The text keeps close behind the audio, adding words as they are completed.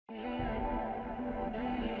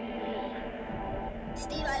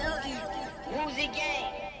Steve Aoki, music game.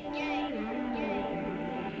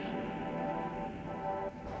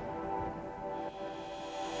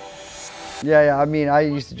 Yeah, I mean, I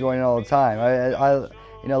used to join it all the time. I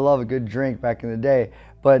love a good drink back in the day,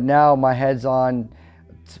 but now my head's on,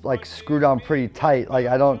 like screwed on pretty tight. Like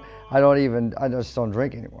I just don't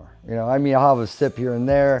drink anymore. You know, I mean, I'll have a sip here and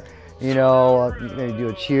there. You know, maybe do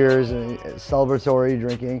a cheers and celebratory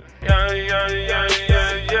drinking.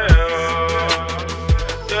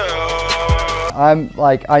 I'm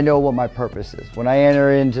like, I know what my purpose is. When I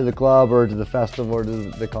enter into the club or to the festival or to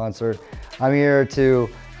the concert, I'm here to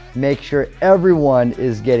make sure everyone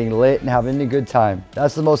is getting lit and having a good time.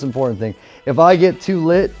 That's the most important thing. If I get too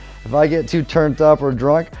lit, if I get too turned up or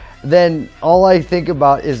drunk, then all I think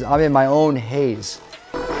about is I'm in my own haze.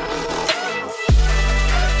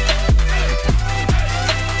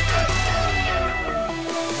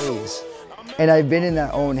 And I've been in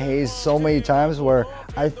that own haze so many times where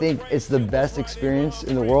I think it's the best experience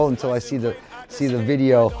in the world until I see the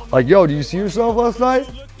video. Like, yo, do you see yourself last night?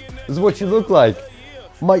 This is what you look like.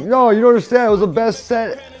 I'm like, no, you don't understand. It was the best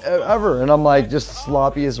set ever. And I'm like, just the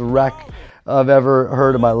sloppiest wreck I've ever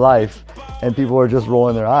heard in my life. And people are just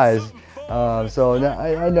rolling their eyes. So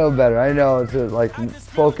I know better. I know to like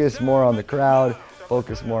focus more on the crowd,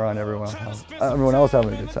 focus more on everyone else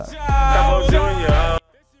having a good time.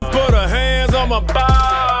 Put her hands on my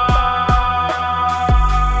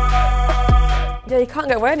Yeah, you can't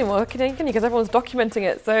get away anymore, can you? Because everyone's documenting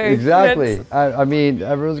it, so... Exactly. I mean,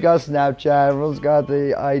 everyone's got Snapchat, everyone's got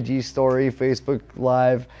the IG story, Facebook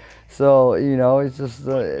Live. So, you know, it's just,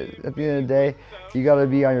 at the end of the day, you gotta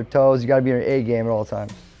be on your toes, you gotta be on your A game at all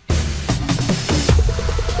times.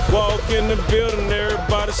 Walk in the building,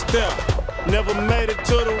 everybody step. Never made it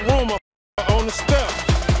to the room on the step.